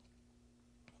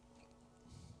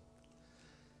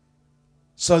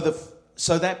 So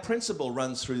that principle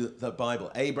runs through the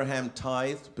Bible. Abraham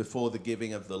tithed before the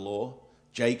giving of the law.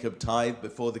 Jacob tithed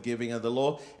before the giving of the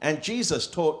law. And Jesus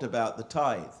talked about the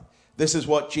tithe. This is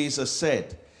what Jesus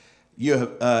said.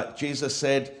 Jesus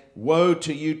said, "Woe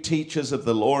to you, teachers of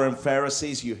the law and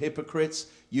Pharisees, you hypocrites!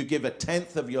 You give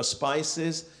 1/10 of your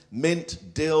spices,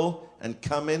 mint, dill, and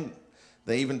cumin.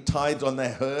 They even tithed on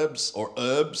their herbs,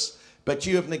 but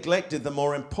you have neglected the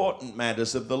more important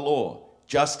matters of the law,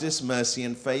 justice, mercy,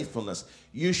 and faithfulness.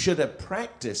 You should have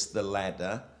practiced the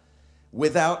latter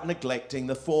without neglecting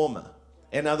the former."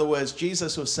 In other words,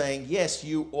 Jesus was saying, yes,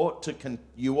 you ought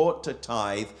to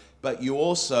tithe, but you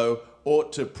also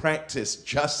ought to practice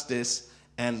justice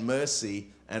and mercy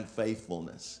and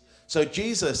faithfulness. So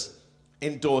Jesus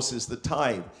endorses the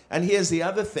tithe. And here's the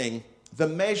other thing the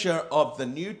measure of the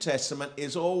New Testament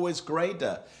is always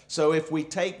greater. So if we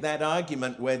take that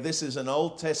argument where this is an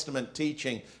Old Testament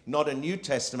teaching, not a New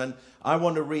Testament, I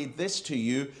want to read this to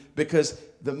you because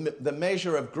the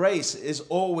measure of grace is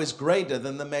always greater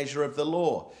than the measure of the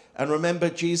law. And remember,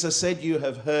 Jesus said, you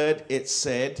have heard it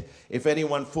said, if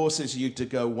anyone forces you to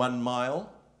go 1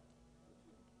 mile,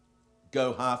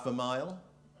 go half a mile.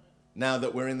 Now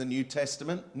that we're in the New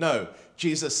Testament? No.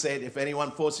 Jesus said, if anyone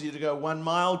forces you to go 1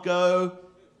 mile, go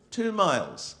 2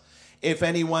 miles. If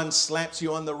anyone slaps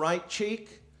you on the right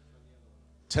cheek,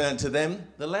 turn to them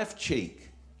the left cheek.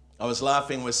 I was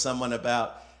laughing with someone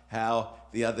about how,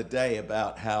 the other day,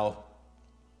 about how,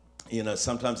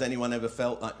 sometimes anyone ever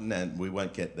felt like, no, we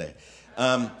won't get there.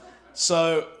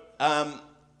 So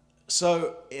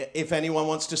if anyone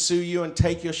wants to sue you and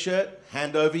take your shirt,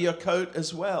 hand over your coat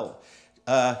as well.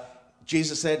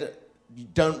 Jesus said,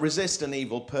 don't resist an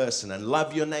evil person and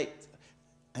love your neighbor.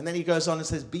 And then he goes on and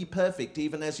says, be perfect,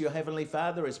 even as your heavenly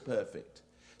Father is perfect.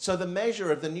 So the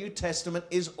measure of the New Testament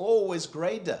is always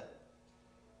greater.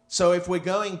 So if we're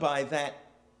going by that,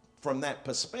 from that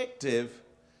perspective,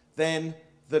 then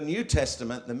the New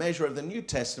Testament, the measure of the New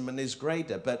Testament is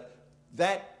greater. But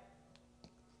that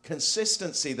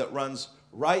consistency that runs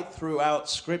right throughout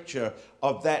Scripture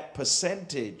of that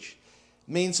percentage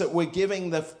means that we're giving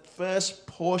the first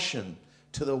portion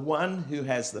to the one who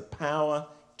has the power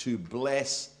to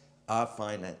bless our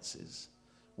finances.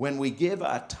 When we give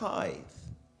our tithe,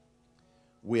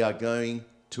 we are going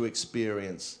to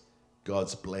experience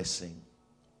God's blessing.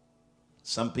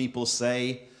 Some people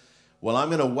say, well, I'm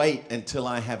going to wait until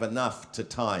I have enough to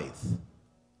tithe.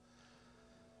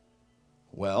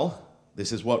 Well,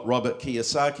 this is what Robert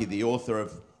Kiyosaki, the author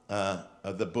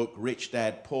of the book Rich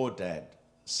Dad, Poor Dad,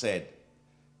 said.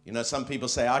 Some people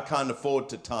say, I can't afford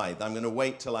to tithe. I'm going to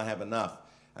wait till I have enough,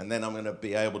 and then I'm going to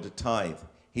be able to tithe.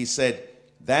 He said,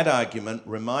 that argument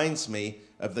reminds me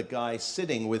of the guy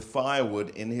sitting with firewood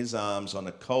in his arms on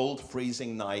a cold,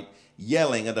 freezing night,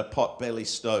 yelling at a potbelly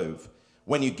stove.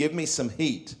 When you give me some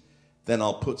heat, then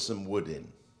I'll put some wood in.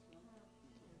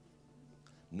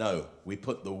 No, we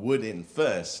put the wood in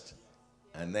first,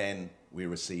 and then we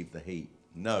receive the heat.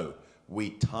 No,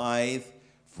 we tithe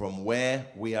from where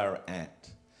we are at.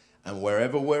 And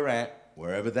wherever we're at,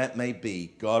 wherever that may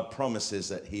be, God promises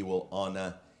that he will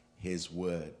honor his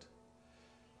word.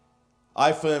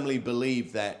 I firmly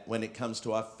believe that when it comes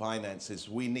to our finances,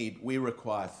 we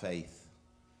require faith.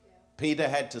 Peter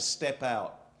had to step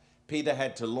out. Peter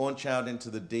had to launch out into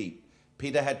the deep.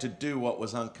 Peter had to do what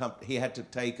was uncomfortable. He had to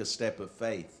take a step of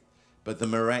faith, but the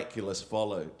miraculous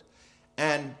followed.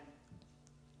 And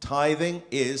tithing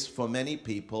is, for many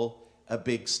people, a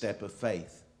big step of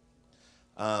faith.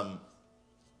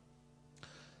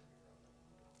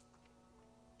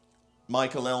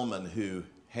 Michael Ellman, who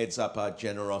heads up our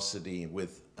generosity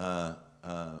with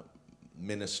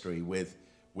ministry with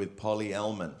Polly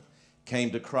Ellman, came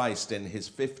to Christ in his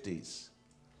 50s.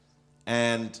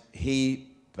 And he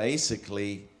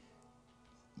basically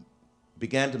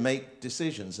began to make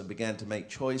decisions and began to make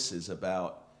choices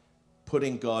about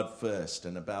putting God first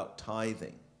and about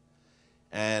tithing.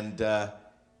 And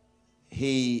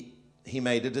he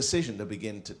made a decision to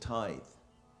begin to tithe.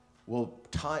 Well,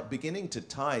 beginning to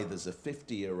tithe as a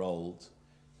 50-year-old,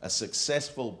 a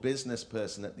successful business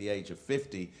person at the age of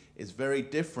 50, is very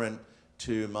different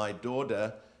to my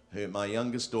daughter, my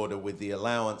youngest daughter, with the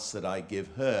allowance that I give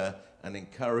her and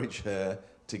encourage her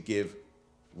to give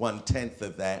 1/10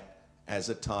 of that as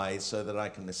a tithe so that I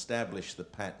can establish the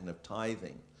pattern of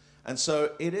tithing. And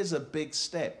so it is a big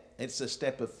step. It's a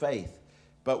step of faith.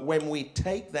 But when we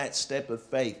take that step of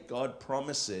faith, God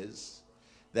promises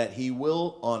that he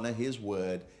will honor his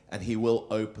word and he will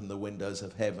open the windows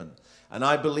of heaven. And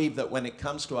I believe that when it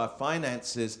comes to our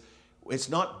finances, it's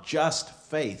not just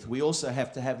faith. We also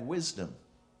have to have wisdom.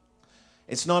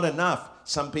 It's not enough.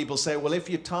 Some people say, well, if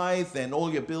you tithe, then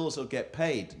all your bills will get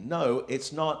paid. No,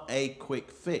 it's not a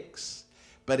quick fix,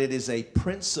 but it is a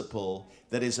principle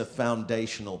that is a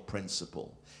foundational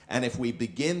principle. And if we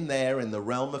begin there in the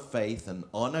realm of faith and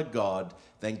honor God,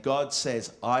 then God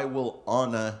says, I will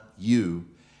honor you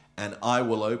and I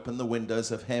will open the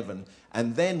windows of heaven.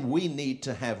 And then we need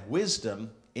to have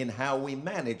wisdom in how we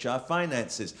manage our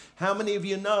finances. How many of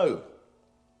you know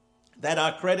that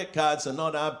our credit cards are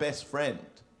not our best friend?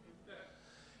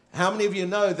 How many of you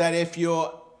know that if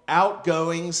your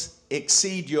outgoings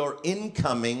exceed your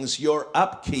incomings, your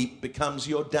upkeep becomes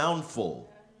your downfall?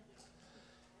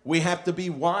 We have to be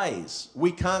wise.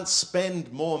 We can't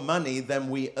spend more money than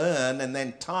we earn and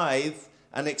then tithe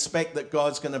and expect that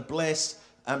God's going to bless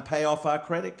and pay off our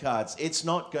credit cards. It's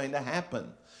not going to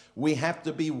happen. We have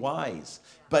to be wise.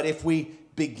 But if we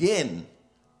begin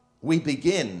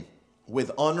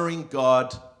with honoring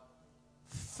God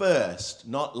first,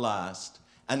 not last,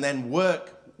 and then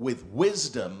work with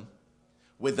wisdom,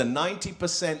 with the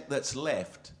 90% that's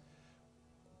left,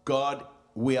 God,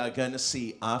 we are going to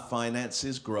see our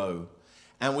finances grow,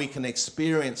 and we can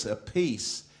experience a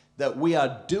peace that we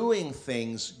are doing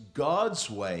things God's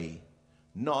way,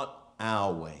 not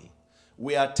our way.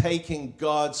 We are taking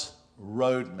God's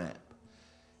roadmap,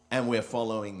 and we're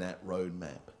following that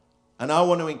roadmap. And I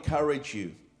want to encourage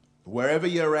you, wherever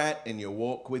you're at in your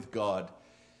walk with God,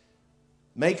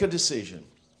 make a decision.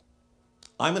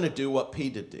 I'm going to do what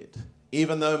Peter did.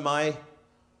 Even though my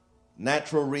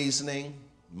natural reasoning,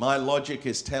 my logic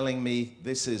is telling me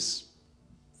this is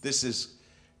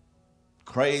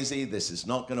crazy, this is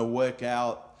not going to work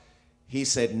out, he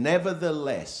said,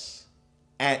 nevertheless,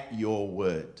 at your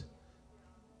word.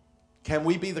 Can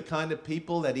we be the kind of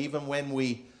people that even when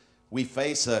we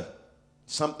face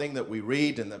something that we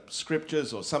read in the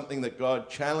scriptures or something that God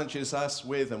challenges us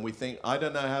with and we think, I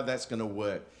don't know how that's going to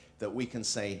work, that we can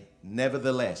say,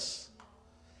 nevertheless,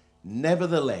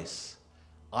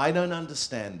 I don't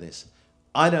understand this.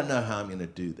 I don't know how I'm going to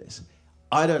do this.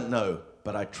 I don't know,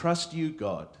 but I trust you,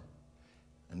 God.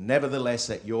 And nevertheless,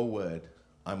 at your word,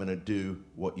 I'm going to do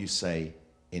what you say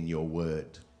in your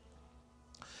word.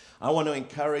 I want to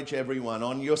encourage everyone,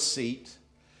 on your seat,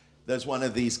 there's one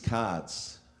of these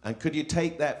cards. And could you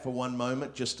take that for one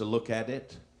moment just to look at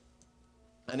it?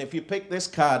 And if you pick this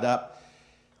card up,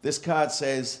 this card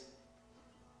says,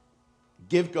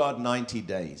 give God 90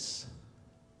 days.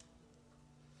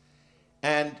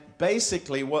 And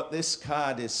basically what this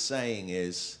card is saying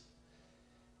is,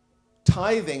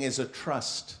 tithing is a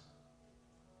trust.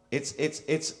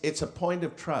 It's a point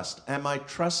of trust. Am I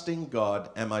trusting God?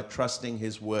 Am I trusting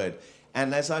his word?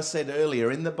 And as I said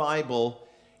earlier, in the Bible,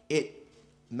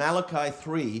 Malachi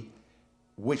 3,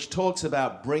 which talks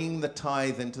about bringing the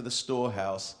tithe into the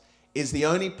storehouse, is the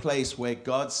only place where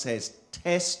God says,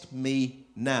 test me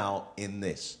now in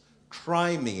this.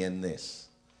 Try me in this.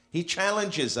 He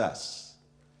challenges us.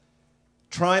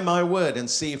 Try my word and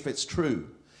see if it's true.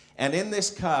 And in this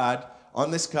card,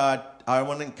 on this card, I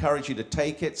want to encourage you to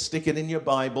take it, stick it in your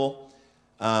Bible,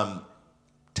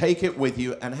 take it with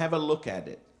you and have a look at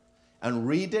it and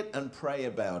read it and pray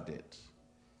about it.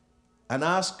 And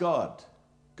ask God,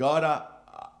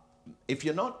 if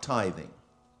you're not tithing,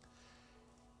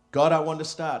 God, I want to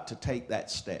start to take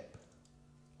that step.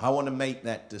 I want to make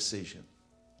that decision.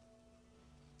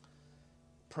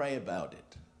 Pray about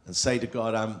it and say to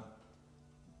God, I'm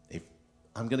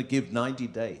going to give 90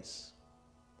 days.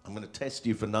 I'm going to test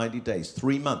you for 90 days,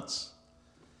 3 months,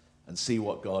 and see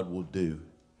what God will do.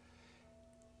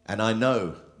 And I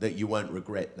know that you won't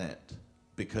regret that,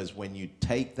 because when you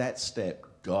take that step,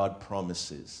 God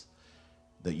promises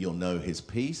that you'll know his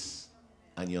peace,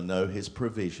 and you'll know his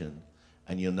provision,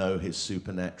 and you'll know his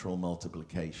supernatural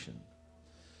multiplication.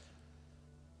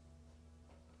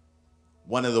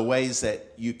 One of the ways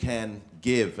that you can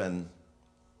give, and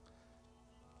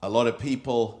a lot of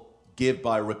people give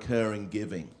by recurring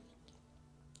giving,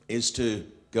 is to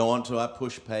go onto our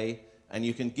PushPay, and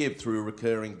you can give through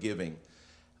recurring giving.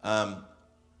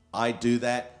 I do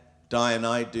that. Di and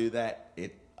I do that.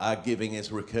 Our giving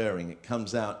is recurring. It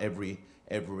comes out every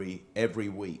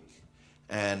week,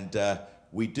 and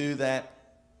we do that.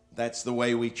 That's the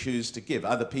way we choose to give.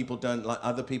 Other people don't like.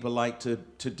 Other people like to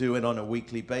do it on a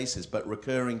weekly basis. But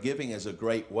recurring giving is a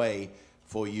great way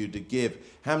for you to give.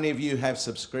 How many of you have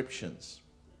subscriptions?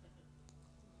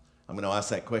 I'm going to ask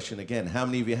that question again. How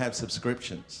many of you have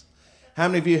subscriptions? How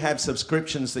many of you have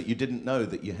subscriptions that you didn't know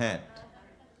that you had?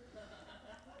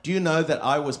 Do you know that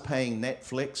I was paying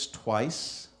Netflix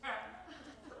twice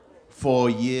for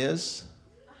years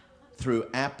through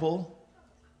Apple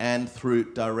and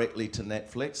through directly to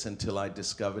Netflix until I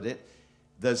discovered it?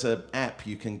 There's an app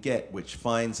you can get which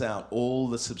finds out all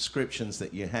the subscriptions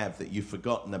that you have that you've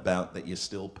forgotten about that you're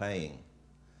still paying.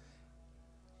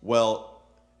 Well,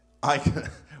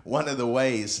 one of the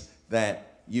ways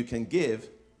that you can give,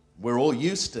 we're all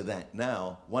used to that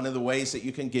now. One of the ways that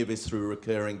you can give is through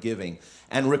recurring giving.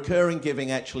 And recurring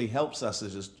giving actually helps us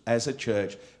as a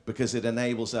church, because it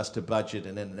enables us to budget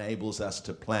and it enables us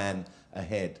to plan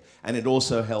ahead. And it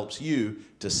also helps you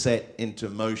to set into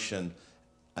motion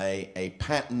a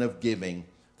pattern of giving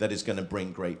that is going to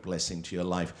bring great blessing to your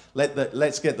life.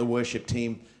 Let's get the worship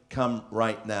team come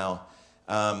right now,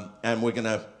 and we're going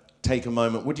to take a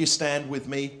moment. Would you stand with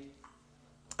me?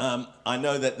 I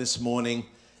know that this morning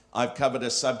I've covered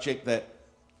a subject that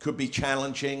could be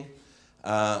challenging,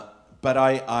 but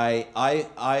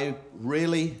I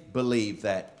really believe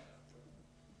that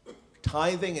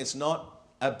Tithing is not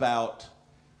about,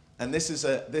 and this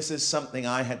is something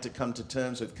I had to come to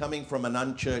terms with, coming from an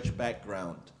unchurched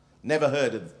background. Never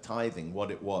heard of tithing,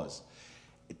 what it was.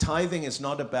 Tithing is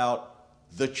not about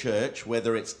the church,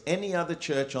 whether it's any other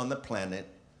church on the planet.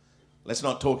 Let's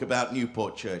not talk about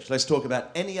Newport Church. Let's talk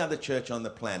about any other church on the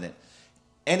planet.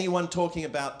 Anyone talking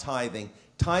about tithing,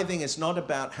 tithing is not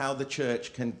about how the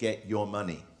church can get your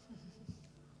money,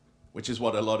 which is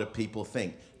what a lot of people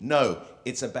think. No,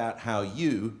 it's about how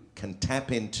you can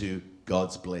tap into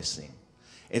God's blessing.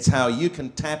 It's how you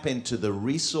can tap into the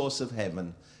resource of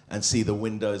heaven and see the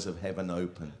windows of heaven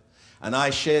open. And I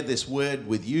share this word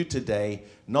with you today,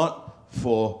 not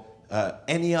for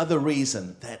any other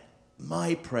reason, that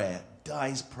my prayer,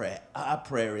 Di's prayer, our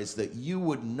prayer is that you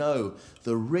would know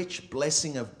the rich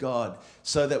blessing of God,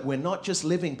 so that we're not just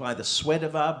living by the sweat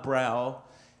of our brow,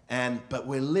 but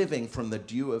we're living from the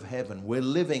dew of heaven. We're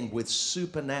living with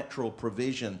supernatural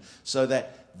provision, so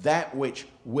that which,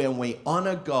 when we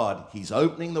honor God, He's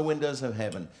opening the windows of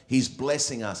heaven. He's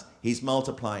blessing us. He's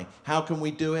multiplying. How can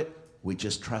we do it? We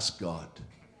just trust God.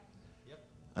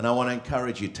 And I want to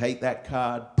encourage you, take that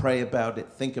card, pray about it,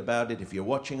 think about it. If you're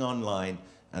watching online,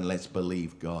 and let's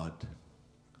believe God.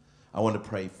 I want to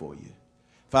pray for you.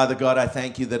 Father God, I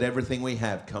thank you that everything we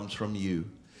have comes from you.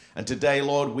 And today,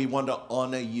 Lord, we want to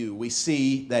honor you. We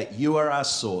see that you are our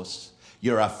source.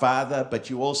 You're our Father, but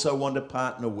you also want to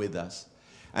partner with us.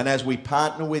 And as we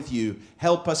partner with you,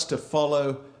 help us to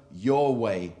follow your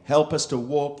way. Help us to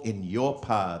walk in your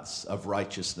paths of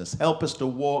righteousness. Help us to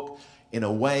walk in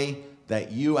a way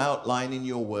that you outline in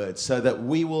your word, so that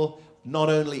we will not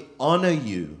only honor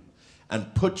you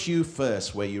and put you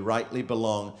first where you rightly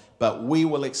belong, but we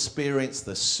will experience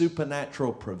the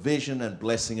supernatural provision and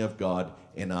blessing of God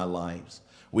in our lives.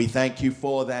 We thank you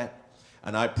for that,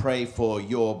 and I pray for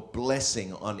your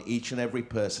blessing on each and every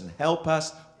person. Help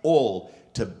us all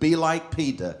to be like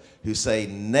Peter, who say,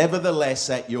 nevertheless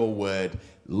at your word,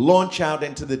 launch out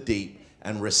into the deep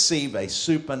and receive a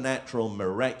supernatural,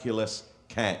 miraculous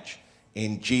catch.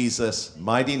 In Jesus'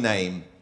 mighty name,